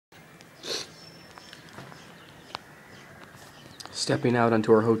Stepping out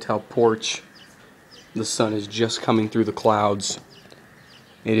onto our hotel porch, the sun is just coming through the clouds.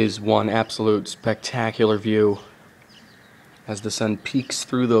 It is one absolute spectacular view as the sun peeks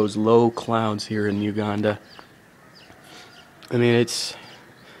through those low clouds here in Uganda. I mean, it's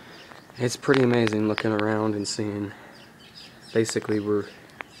pretty amazing looking around and seeing. Basically, we're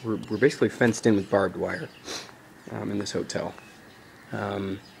basically fenced in with barbed wire in this hotel.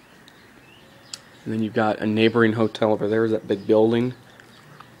 And then you've got a neighboring hotel over there, that big building,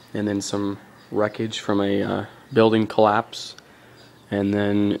 and then some wreckage from a building collapse, and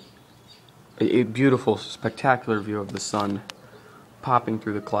then a beautiful, spectacular view of the sun popping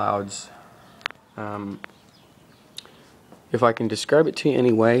through the clouds. If I can describe it to you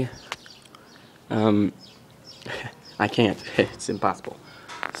any way, I can't. It's impossible.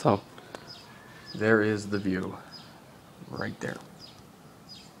 So, there is the view, right there.